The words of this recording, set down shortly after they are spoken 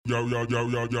Yo, yo, yo,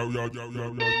 yo, yo, yo, yo,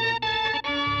 yo, yo.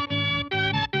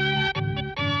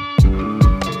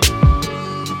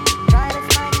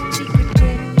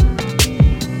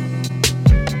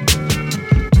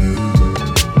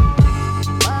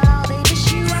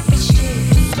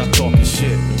 Stop talking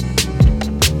shit.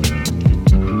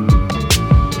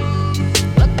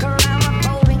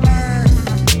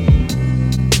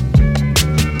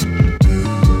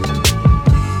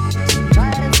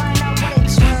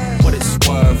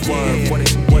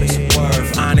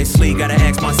 Honestly, gotta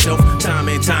ask myself, time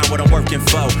and time, what I'm working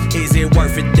for. Is it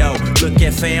worth it though? Look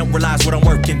at fam, realize what I'm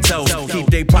working towards. Keep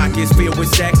they pockets filled with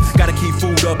sacks. Gotta keep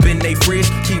food up in they fridge.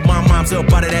 Keep my moms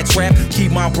up out of that trap.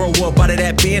 Keep my bro up out of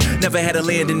that bin. Never had a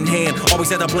land in hand. Always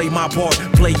had to play my part.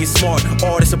 Play it smart.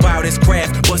 Art is about his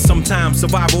craft. But sometimes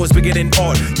survival is bigger than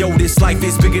art. Yo, this life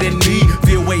is bigger than me.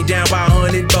 Feel way down by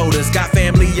 100 boulders. Got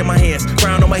family in my hands.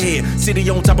 Crown on my head. City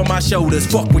on top of my shoulders.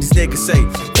 Fuck what these niggas say.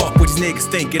 Fuck what these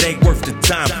niggas think. It ain't worth the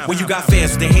time. When you got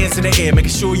fans with their hands in the air,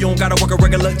 making sure you don't gotta work a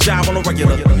regular job on a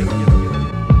regular.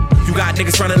 You got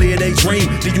niggas trying to live their dream.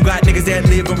 Then you got niggas that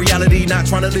live in reality, not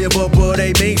trying to live up what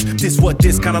they means. This what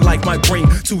this kind of life might bring.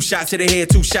 2 shots to the head,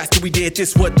 2 shots till we dead.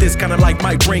 This what this kind of life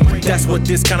might bring. That's what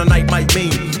this kind of night might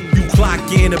mean. You clock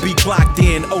in or be clocked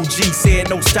in. OG said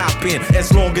no stopping.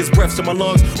 As long as breaths in my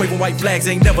lungs, waving white flags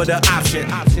ain't never the option.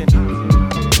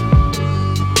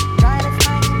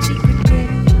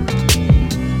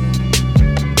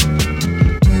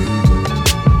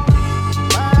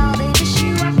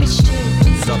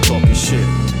 Stop talking shit.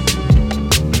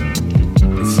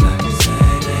 It's like the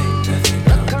same, ain't nothing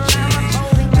gon' change.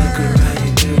 Look around,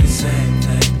 you do the same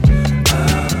thing.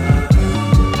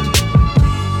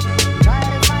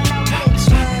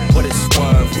 What is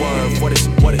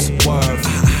worth? What is worth?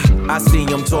 I see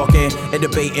them talking and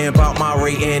debating about my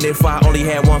rating. If I only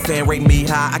had one fan rating me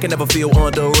high, I can never feel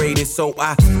underrated. So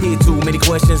I hear too many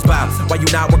questions about why you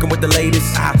not working with the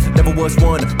latest. I never was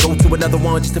one, go to another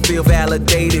one just to feel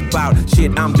validated about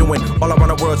shit I'm doing all around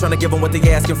the world, trying to give them what they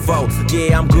asking for.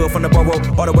 Yeah, I'm good from the borough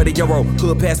all the way to Euro.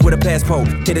 Hood pass with a passport,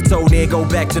 hit a toe, then go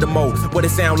back to the mo. What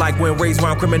it sound like when raised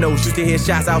around criminals. Used to hear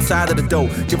shots outside of the door.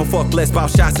 Give a fuck less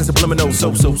about shots and subliminals.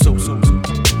 So.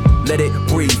 Let it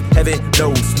breathe, heaven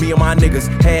knows. Me and my niggas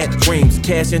had dreams.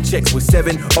 Cash and checks with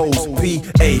 7 O's.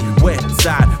 P.A. West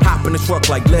side. Hop in the truck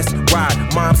like let's ride.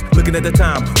 Mom's looking at the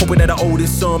time, hoping that the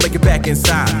oldest son make it back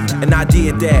inside. And I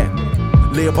did that.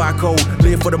 Live by code,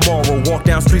 live for tomorrow. Walk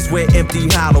down streets where empty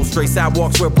hollows. Straight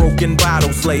sidewalks where broken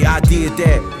bottles lay. I did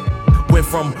that. Went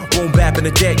from boom bap in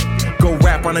the deck, go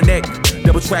rap on the neck.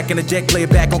 Double track in the deck, play it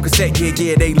back on cassette.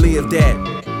 Yeah, they lived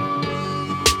that.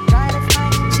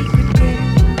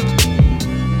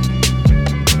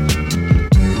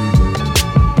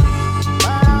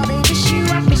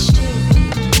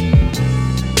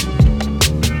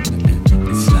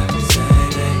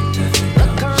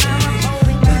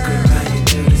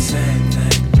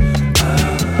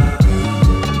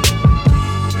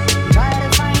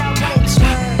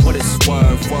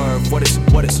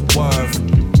 What it's worth.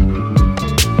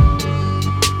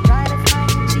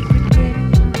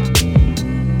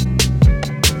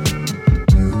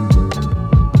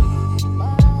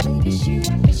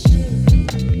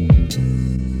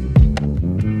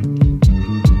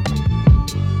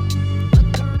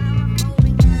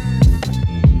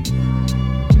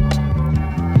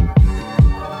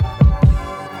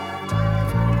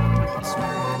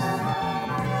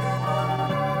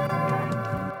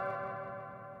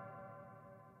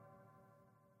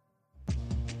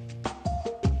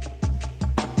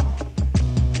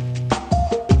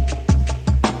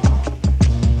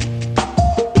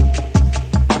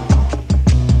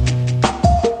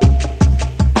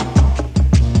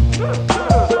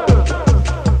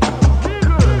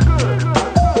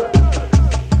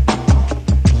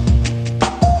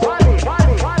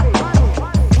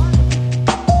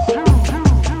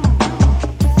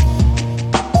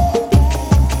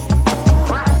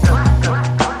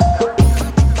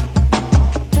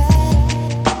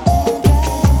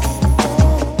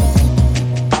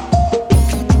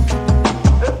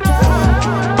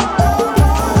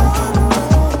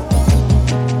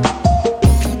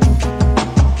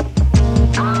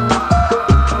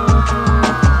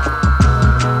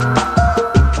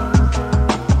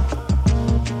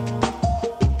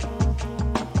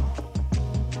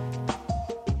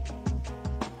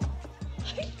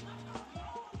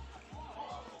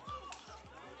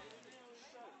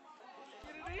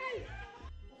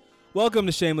 Welcome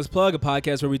to Shameless Plug, a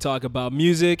podcast where we talk about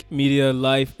music, media,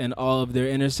 life, and all of their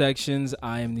intersections.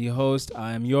 I am the host.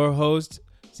 I am your host,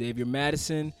 Xavier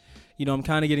Madison. I'm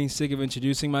kind of getting sick of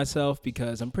introducing myself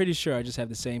because I'm pretty sure I just have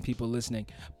the same people listening.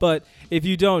 But if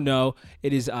you don't know,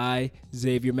 it is I,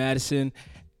 Xavier Madison.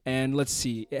 And let's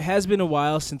see, it has been a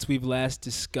while since we've last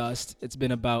discussed. It's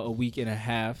been about a week and a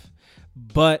half.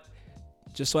 But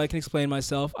just so I can explain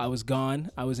myself, I was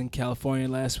gone. I was in California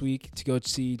last week to go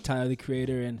see Tyler, the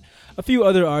Creator, and a few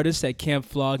other artists at Camp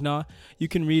Flognaw. You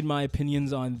can read my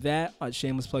opinions on that at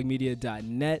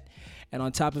shamelessplugmedia.net. And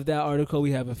on top of that article,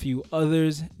 we have a few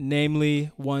others,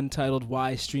 namely one titled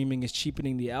Why Streaming is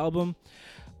Cheapening the Album.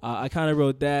 I kind of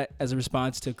wrote that as a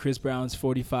response to Chris Brown's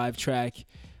 45-track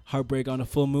Heartbreak on a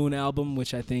Full Moon album,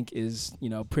 which I think is,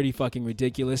 pretty fucking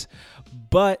ridiculous.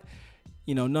 But,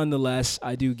 nonetheless,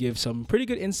 I do give some pretty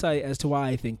good insight as to why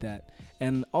I think that.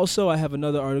 And also, I have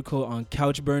another article on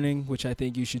couch burning, which I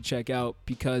think you should check out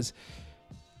because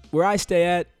where I stay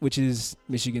at, which is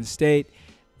Michigan State,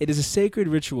 it is a sacred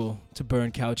ritual to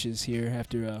burn couches here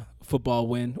after a football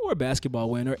win or a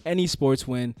basketball win or any sports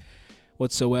win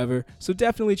whatsoever. So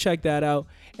definitely check that out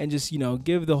and just,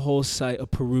 give the whole site a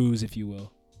peruse, if you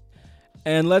will.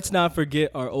 And let's not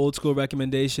forget our old school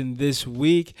recommendation this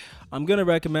week. I'm going to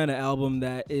recommend an album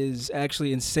that is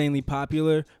actually insanely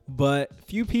popular, but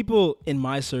few people in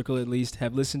my circle at least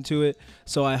have listened to it.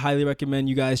 So I highly recommend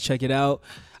you guys check it out.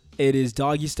 It is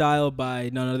Doggy Style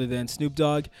by none other than Snoop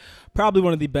Dogg. Probably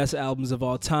one of the best albums of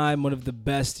all time, one of the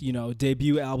best,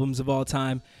 debut albums of all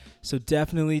time. So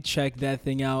definitely check that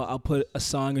thing out. I'll put a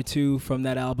song or two from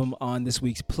that album on this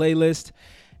week's playlist.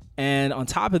 And on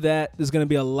top of that, there's going to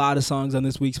be a lot of songs on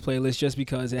this week's playlist just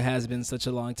because it has been such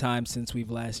a long time since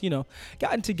we've last,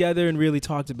 gotten together and really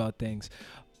talked about things.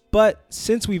 But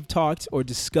since we've talked or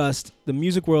discussed, the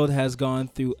music world has gone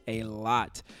through a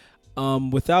lot.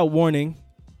 Without Warning,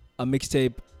 a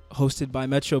mixtape hosted by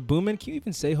Metro Boomin. Can you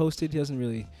even say hosted? He doesn't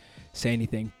really say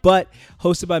anything. But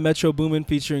hosted by Metro Boomin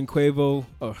featuring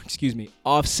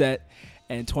Offset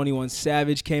and 21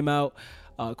 Savage came out.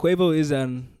 Quavo is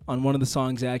on one of the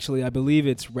songs, actually. I believe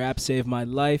it's Rap Save My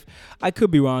Life. I could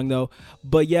be wrong, though.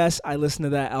 But yes, I listened to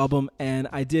that album, and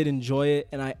I did enjoy it.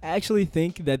 And I actually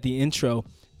think that the intro,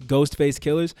 Ghostface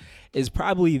Killers, is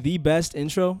probably the best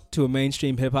intro to a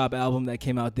mainstream hip-hop album that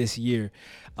came out this year.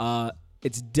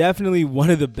 It's definitely one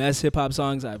of the best hip-hop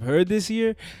songs I've heard this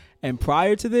year. And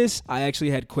prior to this, I actually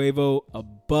had Quavo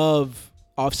above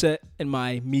Offset in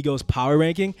my Migos power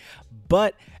ranking.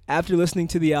 But after listening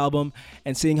to the album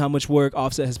and seeing how much work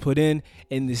Offset has put in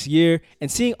this year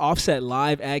and seeing Offset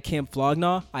live at Camp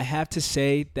Flognaw, I have to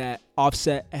say that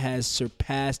Offset has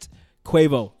surpassed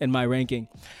Quavo in my ranking.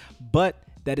 But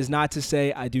that is not to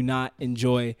say I do not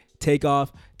enjoy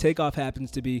Takeoff. Takeoff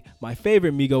happens to be my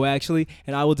favorite Migo, actually,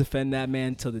 and I will defend that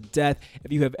man till the death.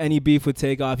 If you have any beef with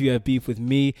Takeoff, you have beef with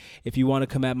me. If you want to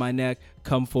come at my neck,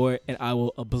 come for it, and I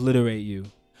will obliterate you.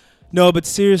 No, but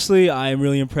seriously, I am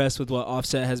really impressed with what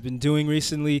Offset has been doing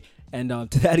recently, and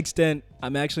to that extent,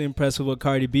 I'm actually impressed with what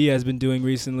Cardi B has been doing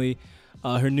recently.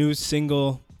 Her new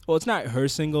single, well, it's not her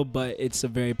single, but it's a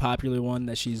very popular one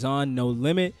that she's on, No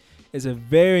Limit, is a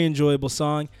very enjoyable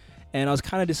song. And I was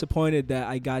kind of disappointed that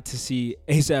I got to see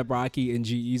A$AP Rocky and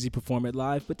G-Eazy perform it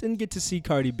live, but didn't get to see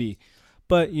Cardi B.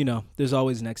 But, there's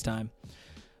always next time.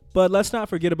 But let's not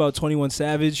forget about 21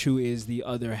 Savage, who is the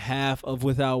other half of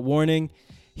Without Warning.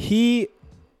 He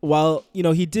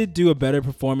did do a better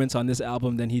performance on this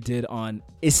album than he did on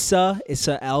Issa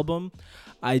album,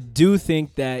 I do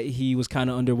think that he was kind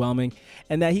of underwhelming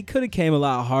and that he could have came a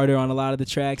lot harder on a lot of the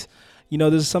tracks.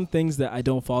 There's some things that I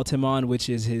don't fault him on, which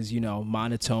is his,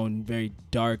 monotone, very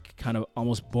dark, kind of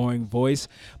almost boring voice.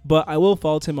 But I will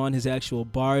fault him on his actual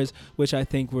bars, which I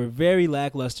think were very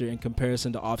lackluster in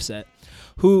comparison to Offset,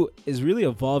 who is really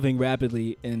evolving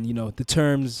rapidly in, the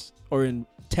terms or in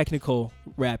technical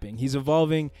rapping. He's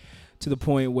evolving to the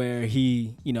point where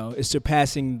he, is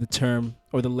surpassing the term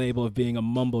or the label of being a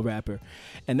mumble rapper.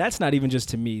 And that's not even just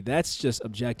to me. That's just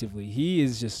objectively. He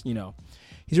is just,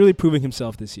 he's really proving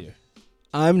himself this year.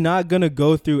 I'm not going to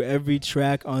go through every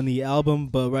track on the album,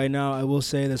 but right now I will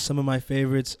say that some of my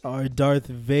favorites are Darth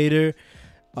Vader,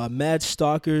 Mad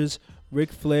Stalkers,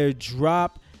 Ric Flair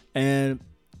Drop, and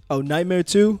Nightmare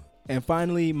 2, and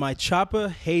finally My Chopper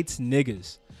Hates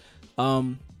Niggas.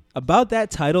 About that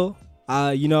title,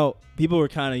 people were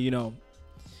kind of,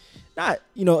 not,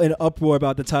 in an uproar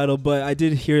about the title, but I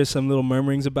did hear some little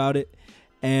murmurings about it,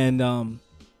 and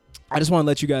I just want to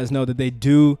let you guys know that they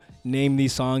do name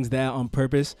these songs that on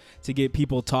purpose to get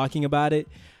people talking about it.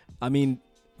 I mean,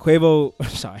 Quavo,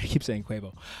 sorry, I keep saying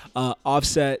Quavo.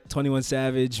 Offset, 21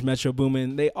 Savage, Metro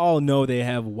Boomin, they all know they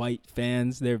have white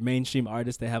fans. They're mainstream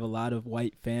artists. They have a lot of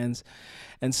white fans.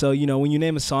 And so, when you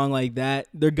name a song like that,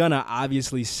 they're going to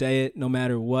obviously say it no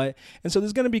matter what. And so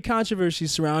there's going to be controversy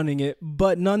surrounding it.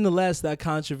 But nonetheless, that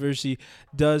controversy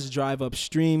does drive up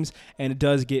streams and it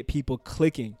does get people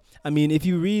clicking. I mean, if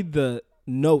you read the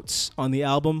notes on the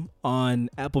album on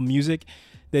Apple Music,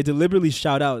 they deliberately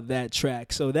shout out that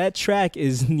track. So that track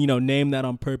is, named that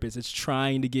on purpose. It's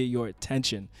trying to get your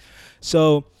attention.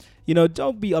 So,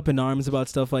 don't be up in arms about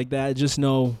stuff like that. Just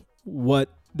know what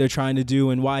they're trying to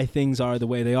do and why things are the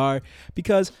way they are,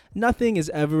 because nothing is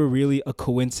ever really a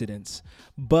coincidence.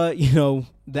 But,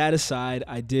 that aside,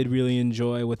 I did really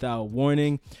enjoy Without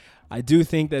Warning. I do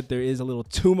think that there is a little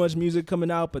too much music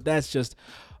coming out, but that's just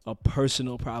a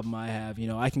personal problem I have.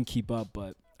 I can keep up,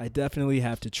 but I definitely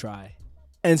have to try.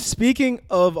 And speaking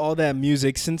of all that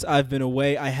music, since I've been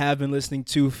away, I have been listening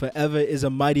to Forever Is a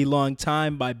Mighty Long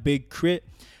Time by Big Crit.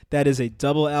 That is a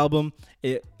double album.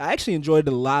 I actually enjoyed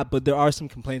it a lot, but there are some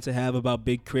complaints I have about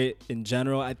Big Crit in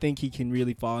general. I think he can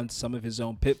really fall into some of his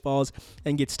own pitfalls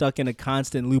and get stuck in a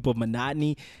constant loop of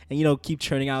monotony and, keep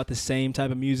churning out the same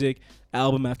type of music,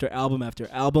 album after album after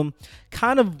album.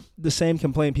 Kind of the same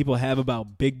complaint people have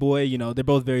about Big Boy. They're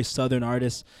both very Southern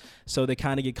artists, so they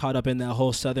kind of get caught up in that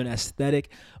whole Southern aesthetic.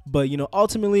 But,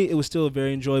 ultimately, it was still a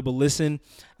very enjoyable listen.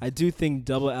 I do think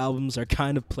double albums are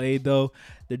kind of played, though.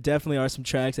 There definitely are some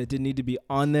tracks that didn't need to be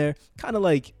on there. Kind of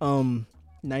like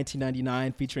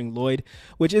 1999 featuring Lloyd,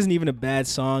 which isn't even a bad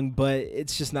song, but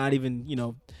it's just not even,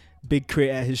 Big Crit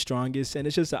at his strongest. And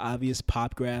it's just an obvious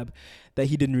pop grab that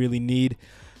he didn't really need.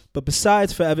 But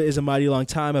besides Forever Is a Mighty Long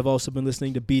Time, I've also been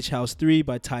listening to Beach House 3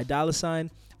 by Ty Dolla $ign.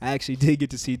 I actually did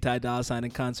get to see Ty Dolla $ign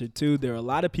in concert too. There are a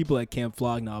lot of people at Camp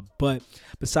Flog now, but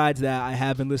besides that, I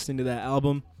have been listening to that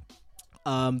album.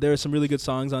 There are some really good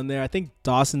songs on there. I think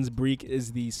Dawson's Break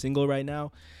is the single right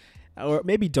now. Or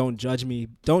maybe Don't Judge Me.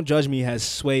 Don't Judge Me has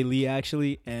Sway Lee,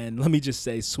 actually. And let me just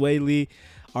say, Sway Lee,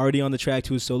 already on the track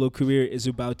to his solo career, is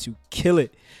about to kill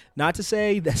it. Not to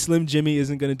say that Slim Jimmy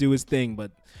isn't going to do his thing,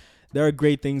 but there are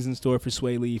great things in store for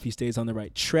Sway Lee if he stays on the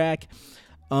right track.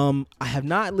 I have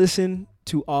not listened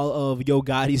to all of Yo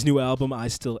Gotti's new album, I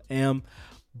Still Am,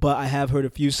 but I have heard a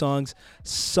few songs.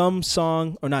 One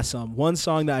song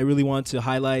that I really want to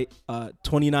highlight,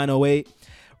 2908.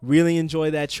 Really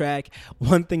enjoy that track.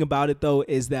 One thing about it, though,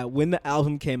 is that when the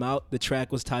album came out, the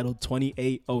track was titled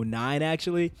 2809,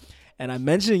 actually. And I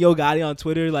mentioned Yo Gotti on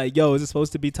Twitter, like, yo, is it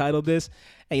supposed to be titled this?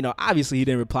 And, obviously he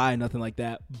didn't reply or nothing like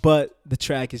that. But the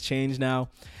track has changed now.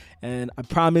 And I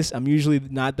promise I'm usually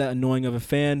not that annoying of a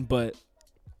fan, but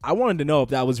I wanted to know if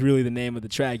that was really the name of the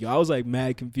track. Yo, I was, like,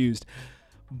 mad confused.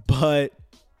 But,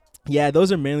 yeah,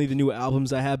 those are mainly the new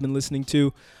albums I have been listening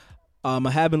to.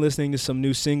 I have been listening to some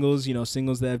new singles,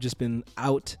 singles that have just been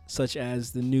out, such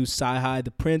as the new Sci-Hi, The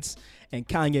Prince, and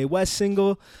Kanye West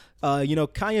single.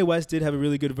 Kanye West did have a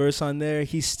really good verse on there.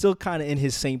 He's still kind of in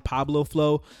his St. Pablo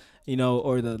flow,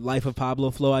 or the Life of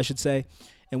Pablo flow, I should say,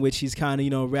 in which he's kind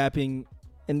of, rapping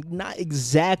in not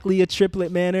exactly a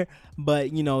triplet manner,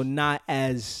 but, not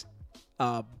as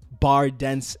bar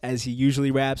dense as he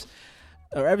usually raps.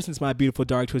 Or ever since My Beautiful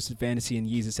Dark Twisted Fantasy and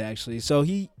Yeezus, actually. So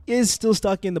he is still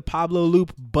stuck in the Pablo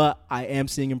loop, but I am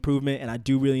seeing improvement, and I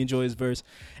do really enjoy his verse.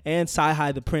 And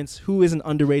Sci-Hi the Prince, who is an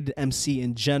underrated MC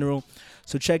in general.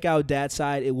 So check out that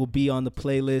side. It will be on the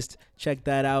playlist. Check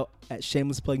that out at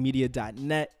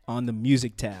shamelessplugmedia.net on the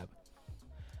music tab.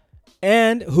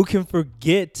 And who can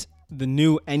forget the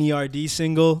new NERD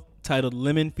single titled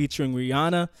Lemon featuring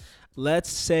Rihanna? Let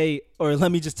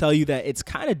me just tell you that it's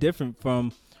kind of different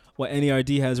from what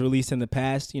NERD has released in the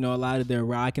past, a lot of their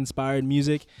rock-inspired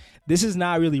music. This is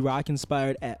not really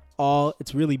rock-inspired at all.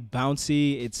 It's really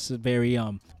bouncy. It's very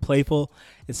playful.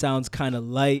 It sounds kind of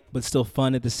light, but still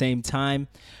fun at the same time.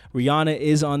 Rihanna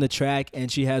is on the track,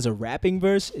 and she has a rapping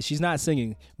verse. She's not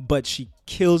singing, but she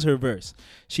kills her verse.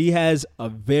 She has a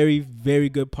very, very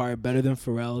good part, better than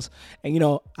Pharrell's. And,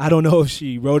 I don't know if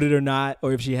she wrote it or not,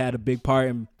 or if she had a big part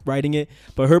in writing it,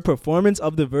 but her performance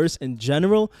of the verse in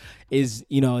general is,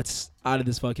 it's out of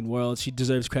this fucking world. She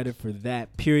deserves credit for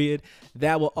that, period.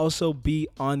 That will also be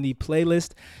on the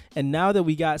playlist. And now that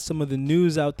we got some of the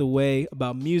news out the way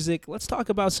about music, let's talk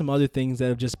about some other things that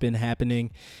have just been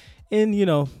happening in,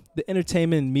 the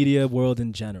entertainment and media world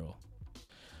in general.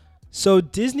 So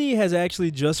Disney has actually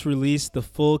just released the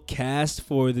full cast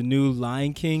for the new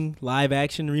Lion King live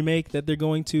action remake that they're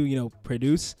going to,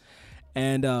 produce.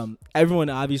 And everyone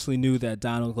obviously knew that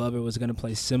Donald Glover was going to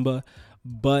play Simba,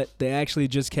 but they actually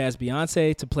just cast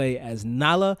Beyonce to play as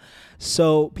Nala.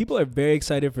 So people are very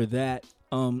excited for that.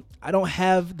 I don't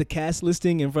have the cast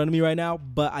listing in front of me right now,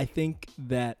 but I think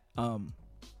that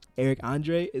Eric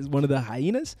Andre is one of the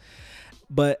hyenas.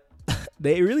 But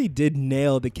they really did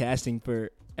nail the casting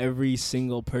for every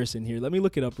single person here. Let me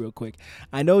look it up real quick.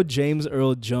 I know James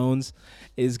Earl Jones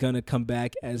is going to come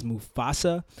back as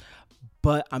Mufasa,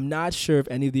 but I'm not sure if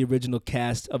any of the original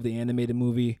cast of the animated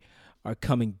movie are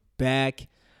coming back.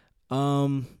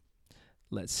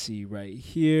 Let's see right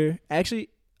here. Actually,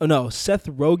 oh no, Seth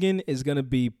Rogen is going to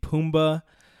be Pumbaa.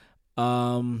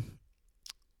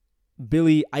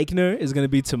 Billy Eichner is going to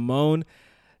be Timon.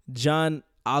 John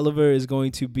Oliver is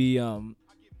going to be the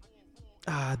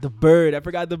bird. I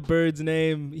forgot the bird's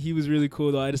name. He was really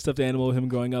cool, though. I had a stuffed animal with him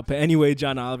growing up. But anyway,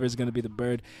 John Oliver is going to be the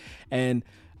bird. And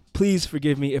please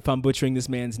forgive me if I'm butchering this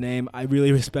man's name. I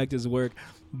really respect his work.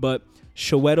 But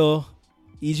Soweto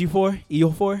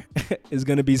Ejiofor is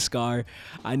going to be Scar.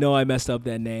 I know I messed up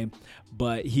that name,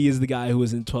 but he is the guy who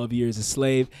was in 12 Years a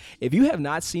Slave. If you have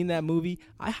not seen that movie,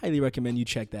 I highly recommend you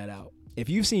check that out. If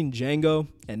you've seen Django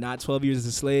and not 12 Years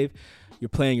a Slave, you're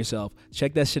playing yourself.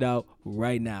 Check that shit out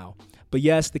right now. But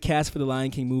yes, the cast for the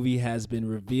Lion King movie has been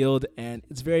revealed, and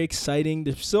it's very exciting.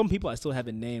 There's some people I still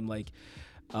haven't named, like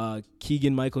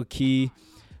Keegan-Michael Key,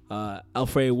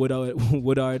 Alfred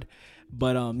Woodard.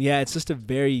 But yeah, it's just a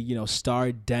very,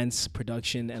 star-dense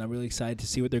production, and I'm really excited to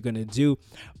see what they're going to do.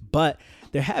 But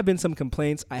there have been some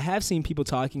complaints. I have seen people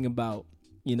talking about,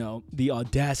 the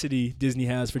audacity Disney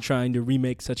has for trying to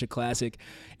remake such a classic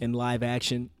in live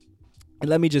action. And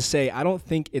let me just say, I don't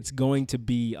think it's going to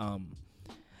be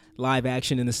live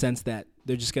action in the sense that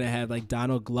they're just going to have, like,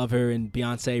 Donald Glover and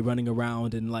Beyonce running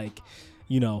around in, like,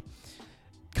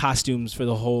 costumes for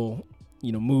the whole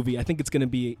movie. I think it's going to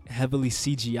be heavily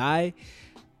CGI,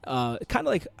 kind of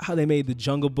like how they made The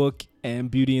Jungle Book and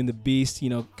Beauty and the Beast,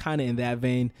 kind of in that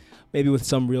vein, maybe with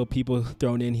some real people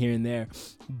thrown in here and there.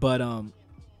 But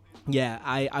yeah,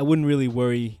 I wouldn't really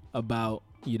worry about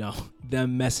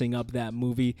them messing up that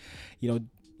movie.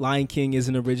 Lion King is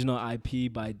an original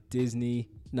IP by Disney,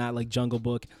 not like Jungle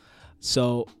Book,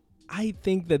 so I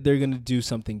think that they're going to do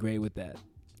something great with that.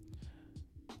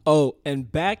 Oh,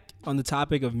 and back on the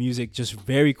topic of music, just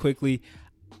very quickly,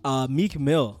 Meek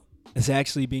Mill is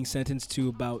actually being sentenced to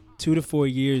about 2 to 4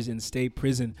 years in state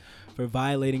prison for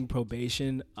violating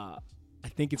probation. I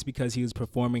think it's because he was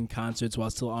performing concerts while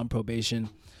still on probation.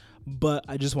 But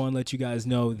I just want to let you guys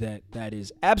know that that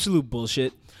is absolute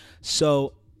bullshit.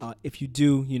 So if you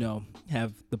do,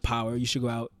 have the power, you should go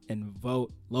out and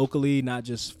vote locally, not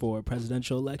just for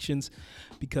presidential elections,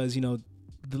 because,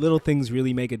 the little things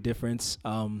really make a difference.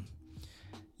 With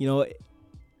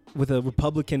a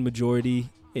Republican majority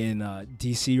in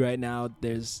D.C. right now,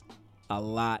 there's a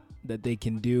lot that they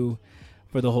can do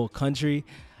for the whole country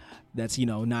that's,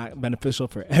 not beneficial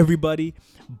for everybody.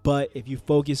 But if you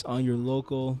focus on your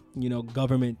local,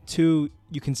 government too,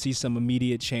 you can see some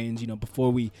immediate change,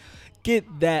 before we get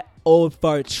that old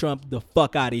fart Trump the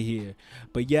fuck out of here.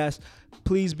 But yes,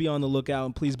 please be on the lookout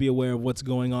and please be aware of what's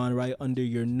going on right under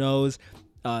your nose.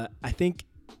 I think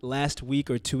last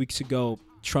week or 2 weeks ago,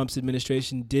 Trump's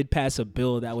administration did pass a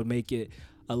bill that would make it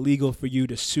illegal for you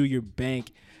to sue your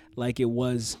bank like it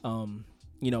was,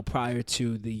 prior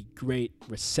to the Great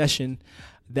Recession.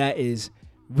 That is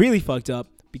really fucked up,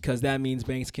 because that means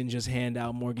banks can just hand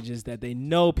out mortgages that they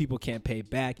know people can't pay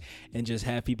back and just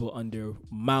have people under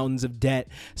mountains of debt.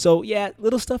 So yeah,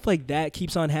 little stuff like that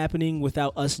keeps on happening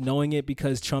without us knowing it,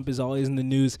 because Trump is always in the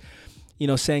news,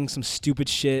 saying some stupid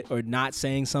shit or not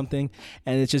saying something,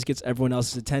 and it just gets everyone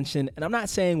else's attention. And I'm not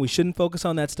saying we shouldn't focus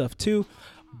on that stuff too,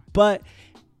 but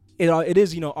it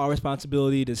is, our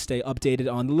responsibility to stay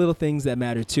updated on the little things that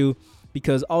matter too,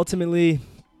 because ultimately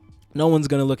no one's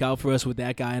going to look out for us with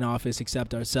that guy in office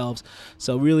except ourselves.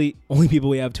 So really, only people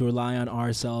we have to rely on are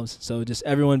ourselves. So just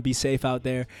everyone be safe out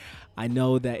there. I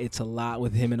know that it's a lot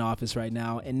with him in office right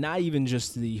now, and not even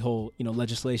just the whole,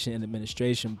 legislation and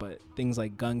administration, but things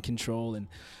like gun control and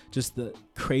just the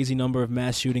crazy number of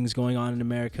mass shootings going on in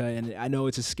America. And I know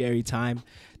it's a scary time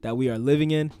that we are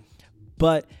living in,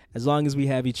 but as long as we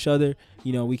have each other,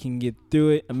 we can get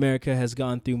through it. America has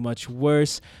gone through much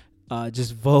worse.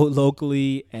 Just vote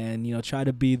locally and, try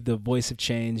to be the voice of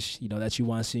change, that you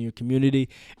want to see in your community.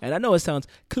 And I know it sounds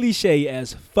cliche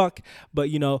as fuck, but,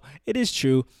 it is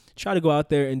true. Try to go out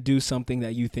there and do something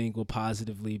that you think will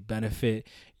positively benefit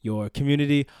your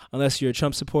community, unless you're a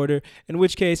Trump supporter, in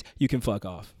which case you can fuck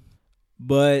off.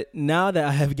 But now that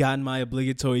I have gotten my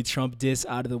obligatory Trump diss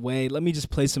out of the way, let me just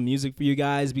play some music for you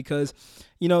guys, because,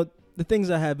 the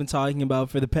things I have been talking about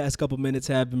for the past couple minutes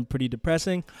have been pretty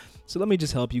depressing. So let me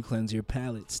just help you cleanse your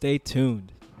palate. Stay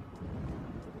tuned.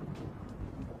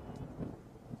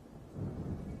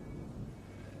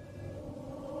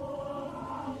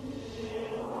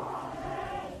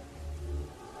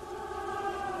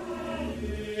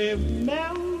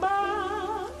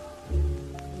 Remember,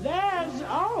 there's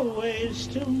always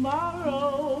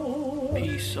tomorrow.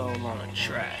 Be so on a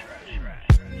track.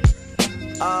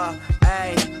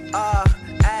 Hey,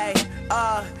 hey,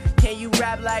 can you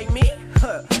rap like me?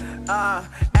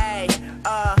 Hey,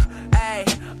 hey,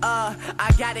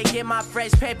 I gotta get my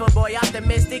fresh paper, boy,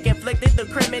 optimistic, inflicted the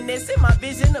criminals in my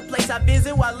vision, the place I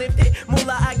visit while lifted.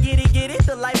 Moolah, I get it,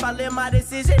 the life I live, my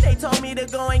decision. They told me to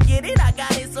go and get it, I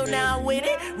got it, so now I'm with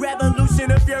it.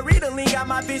 Revolution of fury, the lean got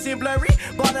my vision blurry.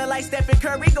 Baller like Stephen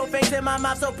Curry, go face in my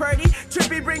mouth so purdy.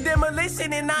 Trippy bring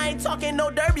demolition, and I ain't talking no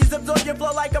derbies. Absorb your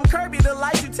flow like I'm Kirby, the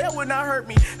lies you tell will not hurt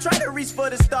me. Try to reach for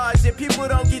the stars, if people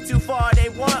don't get too far, they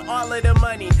want all of the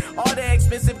money, all the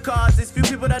expensive cars. There's few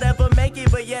people that ever make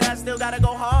it, but yet I still gotta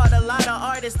go hard. A lot of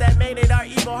artists that made it are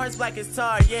evil hearts black as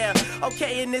tar, yeah.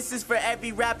 Okay, and this is for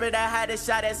every rapper that had a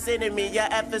shot at sending me. Your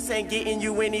efforts ain't getting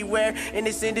you anywhere in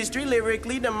this industry.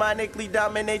 Lyrically, demonically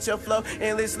dominate your flow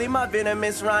endlessly. My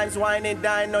venomous rhymes, wine and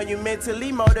dine on you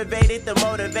mentally motivated. The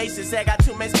motivation said got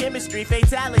too much chemistry,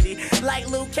 fatality. Like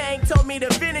Luke Kang told me to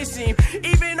finish him.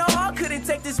 Even though I couldn't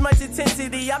take this much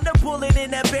intensity, I'm the bullet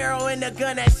in the barrel and the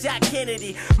gun that shot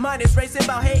Kennedy. Mine is racing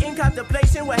about hating,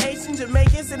 contemplation with Haitian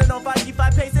Jamaicans, sitting on 5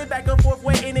 pacing back and forth,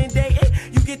 waiting and dating.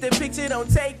 You get the picture,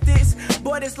 don't take this.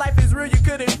 Boy, this life is real, you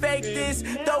couldn't fake this.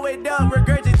 Throw it up,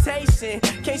 regurgitation.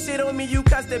 Can't shit on me, you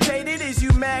constipated. Is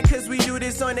you mad cause we do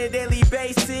this on a daily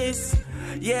basis?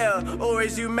 Yeah, or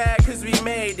is you mad cause we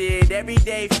made it? Every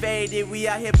day faded, we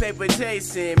out here paper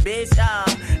chasing. Bitch,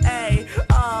 hey,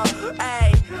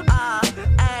 hey,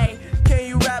 hey. Can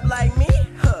you rap like me?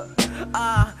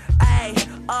 Hey,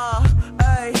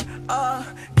 hey,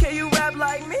 can you rap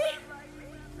like me?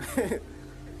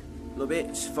 Little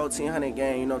bitch, 1400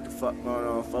 gang, you know what the fuck going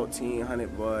on,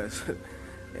 1400 boys.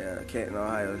 Yeah, Canton,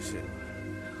 Ohio shit.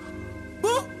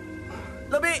 Boop!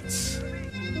 Little bitch!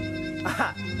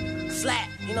 Slap,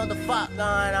 you know what the fuck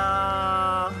going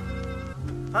on.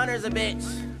 Hunter's a bitch.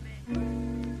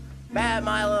 Bad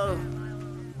Milo.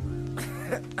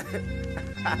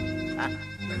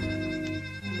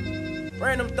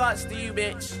 Random thoughts to you,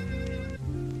 bitch.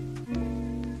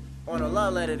 On a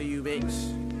love letter to you,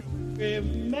 bitch.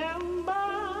 Remember.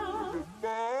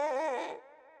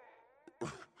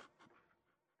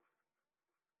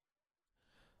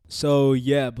 So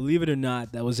yeah, believe it or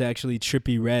not, that was actually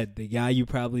Trippie Redd, the guy you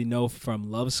probably know from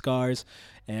Love Scars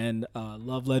and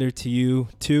Love Letter to You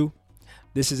too.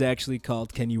 This is actually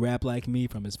called Can You Rap Like Me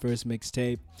from his first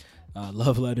mixtape,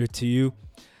 Love Letter to You.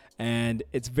 And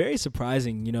it's very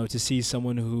surprising, to see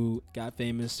someone who got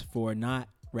famous for not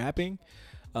rapping,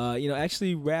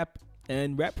 actually rap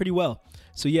pretty well.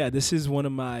 So yeah, this is one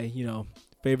of my,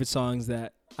 favorite songs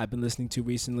that I've been listening to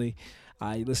recently.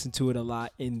 I listen to it a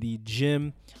lot in the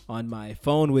gym on my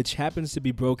phone, which happens to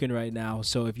be broken right now.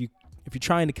 So if you're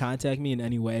trying to contact me in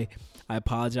any way, I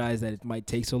apologize that it might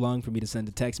take so long for me to send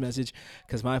a text message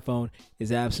because my phone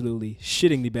is absolutely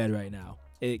shitting the bed right now.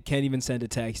 It can't even send a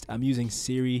text. I'm using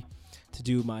Siri to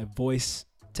do my voice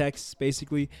texts,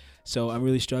 basically. So I'm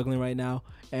really struggling right now.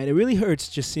 And it really hurts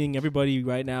just seeing everybody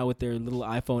right now with their little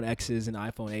iPhone X's and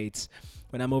iPhone 8s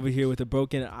when I'm over here with a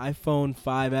broken iPhone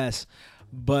 5S.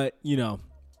 But,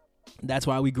 that's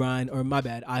why we grind. Or my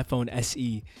bad, iPhone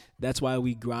SE. That's why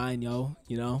we grind, yo.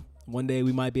 One day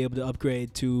we might be able to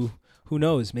upgrade to, who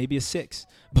knows, maybe a 6.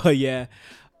 But yeah,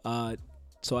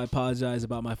 so I apologize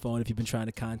about my phone if you've been trying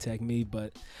to contact me.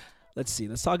 But let's see.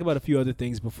 Let's talk about a few other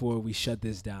things before we shut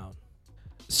this down.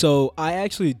 So I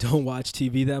actually don't watch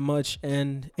TV that much.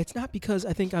 And it's not because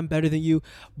I think I'm better than you,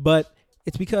 but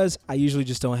it's because I usually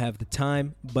just don't have the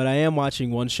time. But I am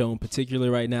watching one show in particular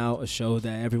right now, a show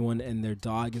that everyone and their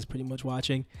dog is pretty much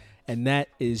watching, and that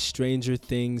is Stranger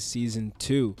Things Season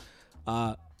 2.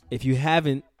 If you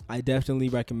haven't, I definitely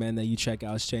recommend that you check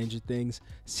out Stranger Things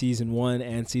Season 1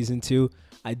 and Season 2.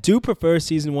 I do prefer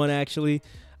Season 1, actually.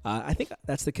 I think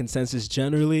that's the consensus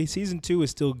generally. Season 2 is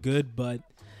still good, but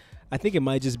I think it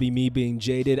might just be me being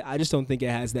jaded. I just don't think it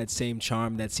has that same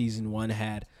charm that Season 1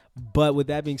 had. But with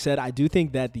that being said, I do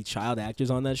think that the child actors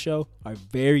on that show are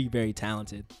very, very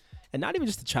talented. And not even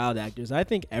just the child actors. I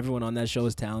think everyone on that show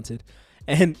is talented.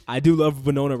 And I do love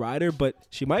Winona Ryder, but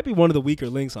she might be one of the weaker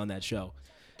links on that show.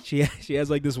 She has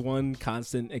like this one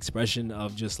constant expression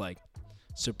of just like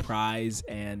surprise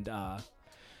and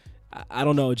I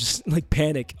don't know, just like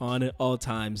panic on it all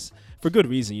times for good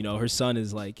reason. Her son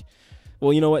is like,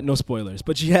 well, you know what? No spoilers.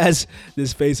 But she has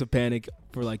this face of panic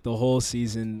for like the whole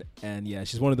season. And yeah,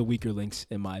 she's one of the weaker links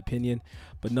in my opinion.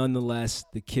 But nonetheless,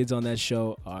 the kids on that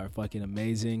show are fucking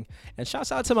amazing. And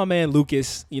shouts out to my man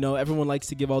Lucas. Everyone likes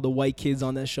to give all the white kids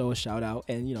on that show a shout out.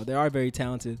 And, they are very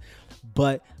talented.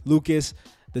 But Lucas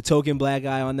the token black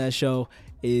guy on that show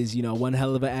is, one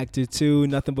hell of an actor too.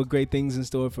 Nothing but great things in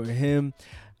store for him.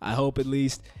 I hope at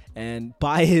least. And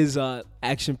buy his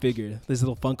action figure, this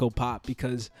little Funko Pop,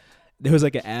 because there was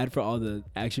like an ad for all the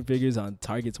action figures on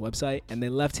Target's website, and they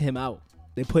left him out.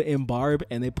 They put in Barb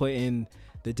and they put in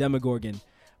the Demogorgon,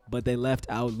 but they left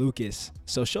out Lucas.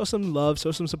 So show some love,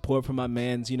 show some support for my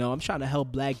mans. I'm trying to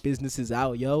help black businesses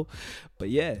out, yo. But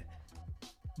yeah.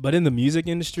 But in the music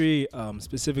industry,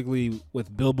 specifically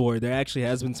with Billboard, there actually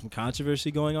has been some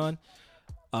controversy going on.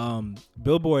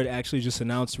 Billboard actually just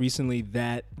announced recently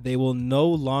that they will no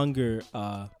longer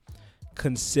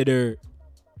consider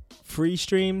free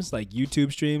streams, like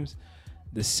YouTube streams,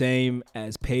 the same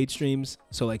as paid streams.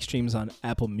 So like streams on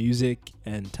Apple Music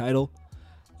and Tidal.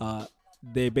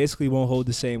 They basically won't hold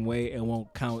the same weight and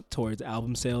won't count towards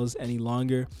album sales any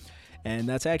longer. And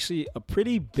that's actually a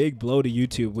pretty big blow to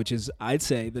YouTube, which is, I'd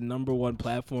say, the number one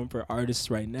platform for artists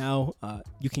right now.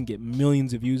 You can get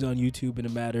millions of views on YouTube in a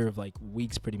matter of like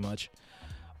weeks, pretty much.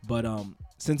 But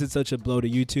since it's such a blow to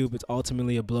YouTube, it's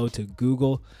ultimately a blow to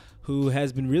Google, who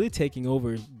has been really taking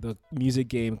over the music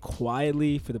game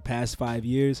quietly for the past 5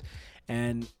 years.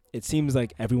 And it seems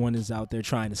like everyone is out there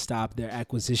trying to stop their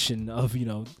acquisition of,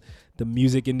 the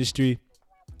music industry.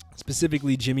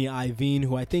 Specifically Jimmy Iovine,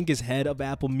 who I think is head of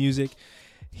Apple Music.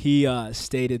 He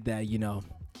stated that,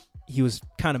 he was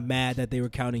kind of mad that they were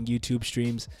counting YouTube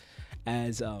streams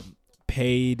as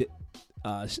paid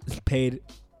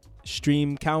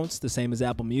stream counts, the same as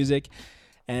Apple Music.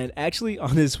 And actually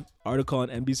on this article on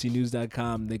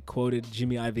NBCnews.com, they quoted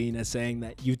Jimmy Iovine as saying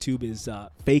that YouTube is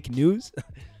fake news.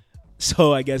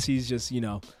 So I guess he's just,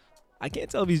 I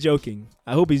can't tell if he's joking.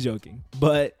 I hope he's joking.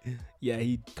 But yeah,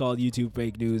 he called YouTube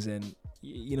fake news. And,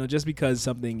 just because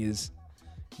something is,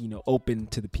 open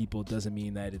to the people doesn't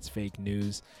mean that it's fake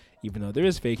news, even though there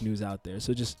is fake news out there.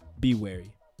 So just be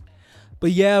wary.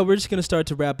 But yeah, we're just going to start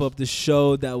to wrap up the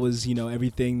show. That was,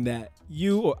 everything that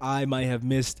you or I might have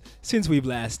missed since we've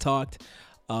last talked.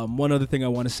 One other thing I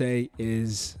want to say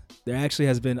is there actually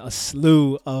has been a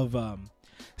slew of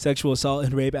sexual assault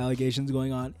and rape allegations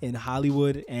going on in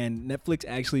Hollywood, and Netflix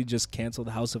actually just canceled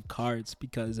House of Cards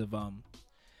because of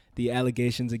the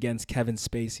allegations against Kevin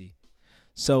Spacey.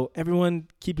 So everyone,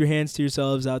 keep your hands to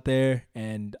yourselves out there,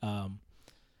 and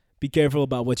be careful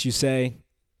about what you say.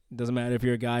 It doesn't matter if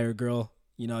you're a guy or a girl,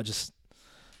 just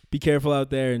be careful out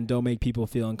there and don't make people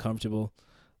feel uncomfortable.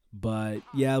 But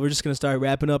yeah, we're just going to start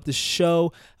wrapping up the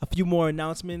show. A few more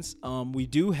announcements. We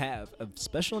do have a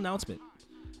special announcement.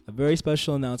 A very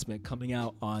special announcement coming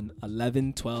out on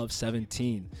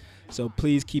 11/12/17. So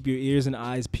please keep your ears and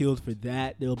eyes peeled for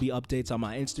that. There will be updates on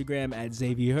my Instagram at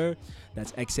XavierHer.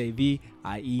 That's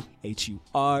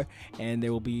XavieHur. And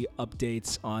there will be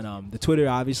updates on the Twitter,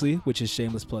 obviously, which is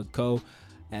Shameless Plug Co.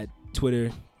 at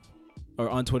Twitter or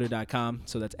on Twitter.com.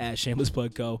 So that's at Shameless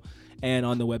Plug Co. And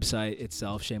on the website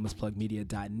itself,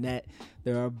 shamelessplugmedia.net.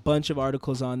 There are a bunch of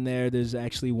articles on there. There's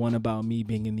actually one about me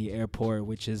being in the airport,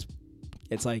 which is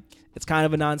it's kind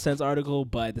of a nonsense article,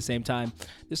 but at the same time,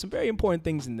 there's some very important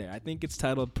things in there. I think it's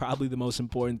titled probably the most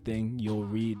important thing you'll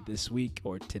read this week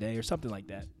or today or something like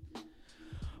that.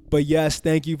 But yes,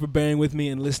 thank you for bearing with me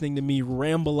and listening to me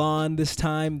ramble on this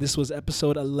time. This was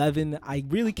episode 11. I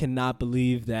really cannot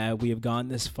believe that we have gone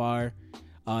this far.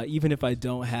 Even if I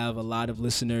don't have a lot of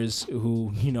listeners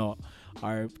who,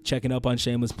 are checking up on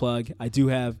Shameless Plug, I do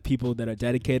have people that are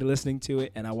dedicated listening to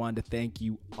it, and I wanted to thank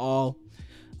you all.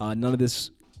 None of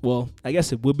this, well, I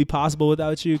guess it would be possible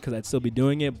without you because I'd still be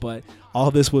doing it, but all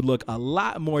of this would look a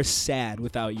lot more sad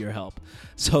without your help.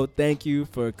 So thank you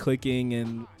for clicking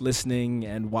and listening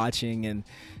and watching and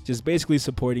just basically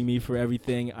supporting me for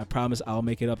everything. I promise I'll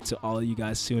make it up to all of you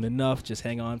guys soon enough. Just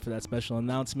hang on for that special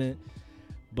announcement.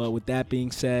 But with that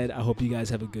being said, I hope you guys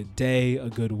have a good day, a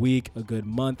good week, a good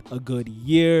month, a good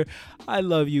year. I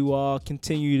love you all.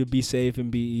 Continue to be safe and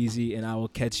be easy, and I will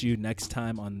catch you next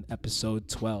time on episode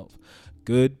 12.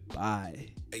 Goodbye.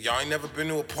 Hey, y'all ain't never been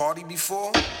to a party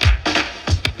before? I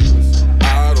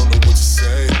don't know what to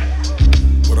say,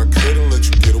 but I couldn't let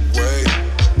you get away.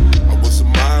 I was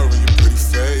admiring your pretty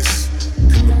face.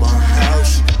 Come to my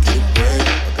house, you can get away. I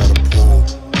got a pool.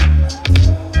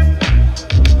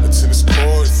 Tennis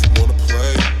court if you wanna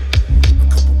play. A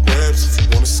couple grams if you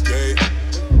wanna skate.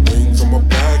 Wings on my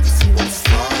back if you wanna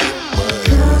fly away.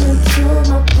 Come into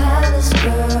my palace,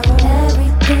 girl.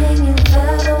 Everything you've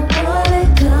ever wanted.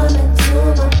 Come into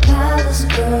my palace,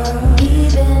 girl.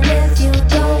 Even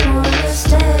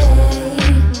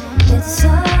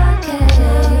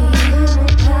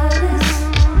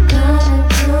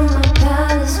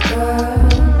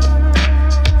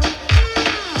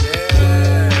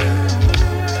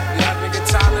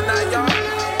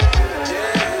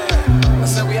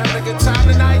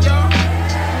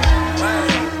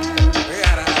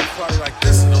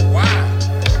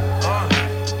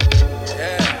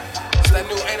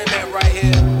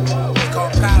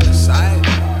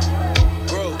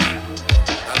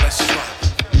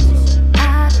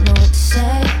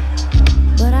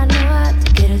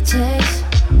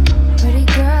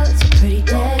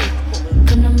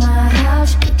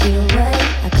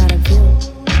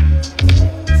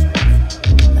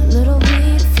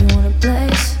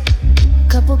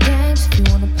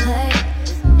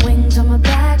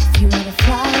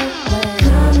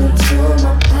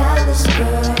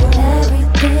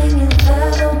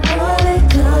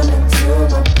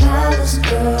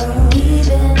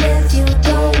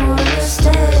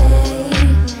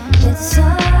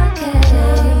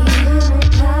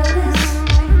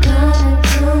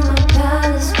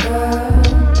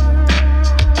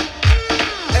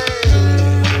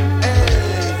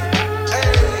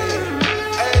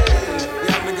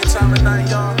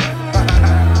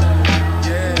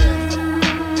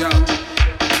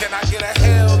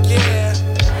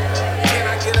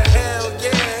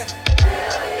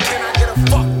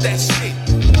that shit?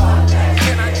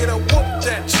 Can I get a whoop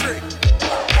that trick?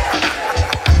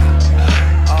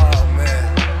 Oh man.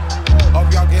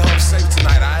 Hope y'all get home safe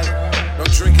tonight, alright? No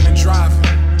drinking and driving.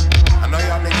 I know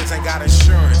y'all niggas ain't got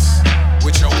insurance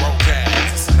with your broke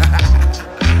ass.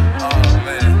 Oh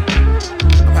man.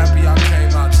 I'm happy y'all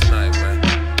came out tonight, man.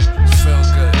 Feel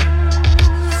good.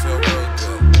 Feel real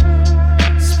good.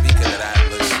 Speaking of that,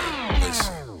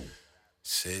 listen.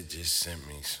 Sid just sent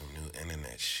me some new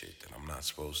internet shit that I'm not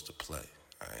supposed to play,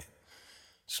 alright?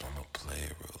 So I'm gonna play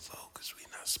it real low, cause we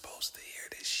not supposed to hear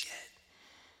this shit.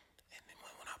 And then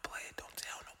when I play it, don't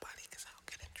tell nobody, cause I'll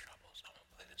get in trouble. So I'm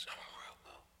gonna play this song real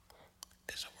low.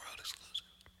 It's a world exclusive.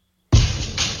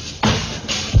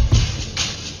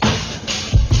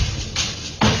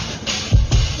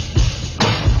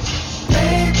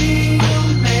 Baby, you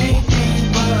make me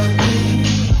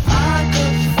believe I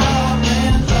could fall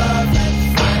in love at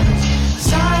first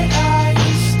sight. I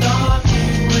start me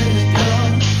with your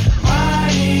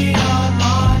body. I'm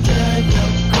under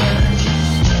your curse.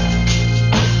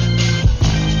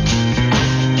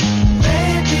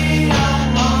 Baby,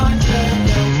 I'm under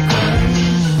your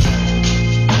curse.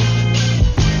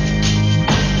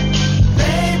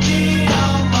 Baby,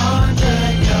 I'm under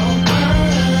your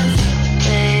curse.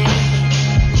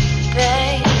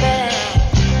 Baby,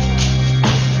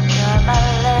 you're my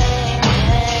lady,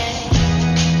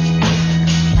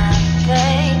 my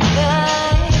baby.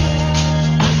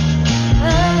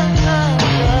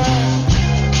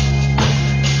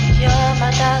 You're my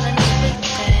darling, sweet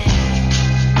thing.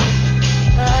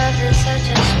 Love is such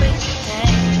a sweet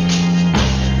thing.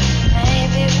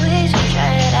 Maybe we should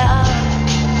try it out.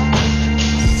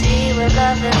 See what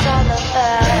love is all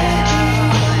about.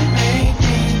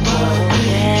 Oh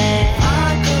yeah.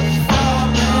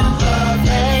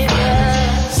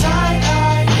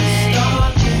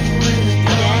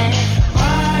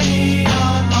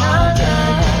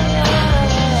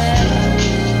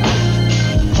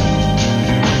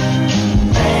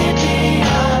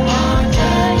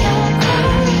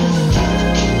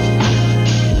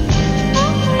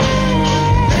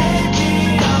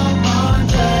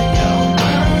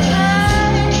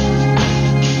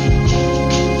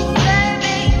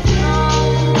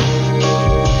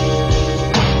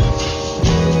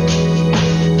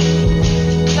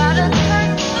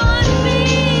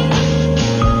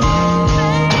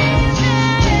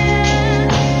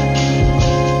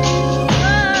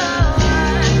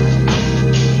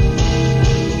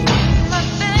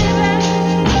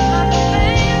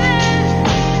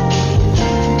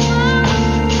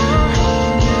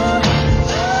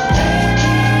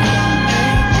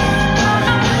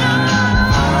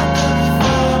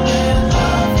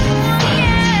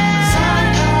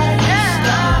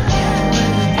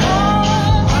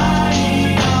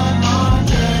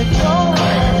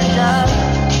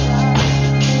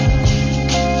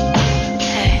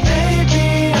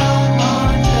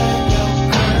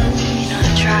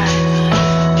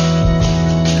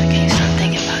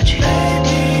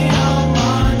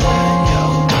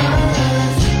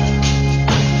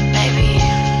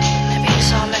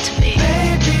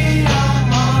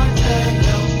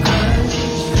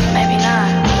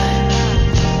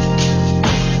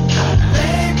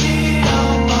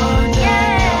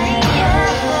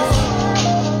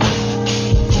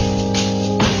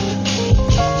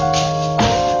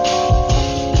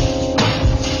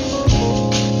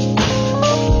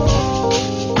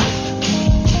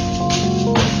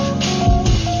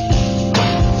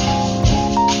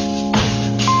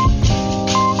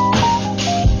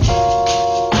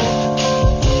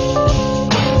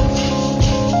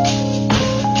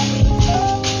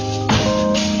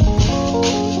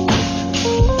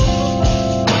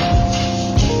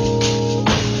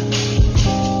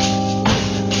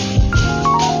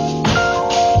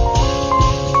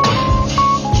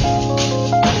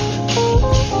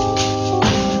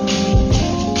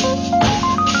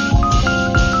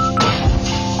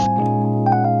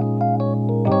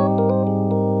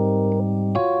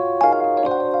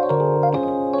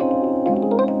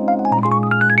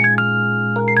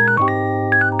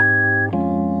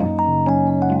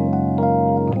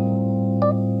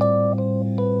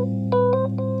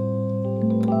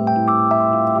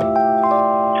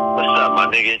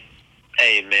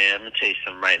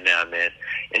 right now, man.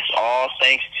 It's all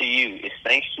thanks to you. It's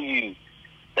thanks to you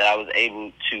that I was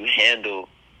able to handle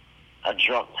a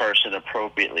drunk person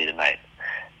appropriately tonight.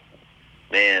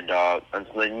 Man, dog, I'm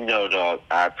just letting you know, dog,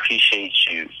 I appreciate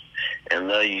you and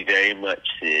love you very much,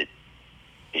 Sid.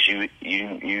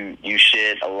 You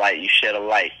shed a light. You shed a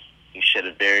light. You shed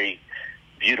a very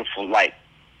beautiful light.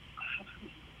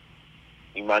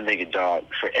 You my nigga, dog.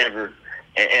 Forever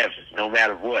and ever, no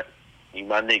matter what. You,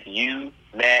 my nigga, you,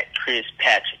 Matt, Chris,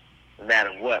 Patrick. No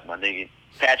matter what, my nigga.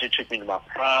 Patrick took me to my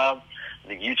prom.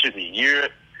 Nigga, you took me to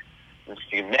Europe. This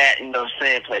nigga Matt, you know what I'm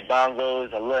saying, play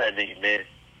bongos. I love that nigga, man.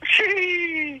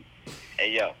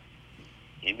 Hey, yo.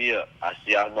 Hit me up. I'll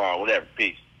see y'all tomorrow. Whatever.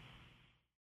 Peace.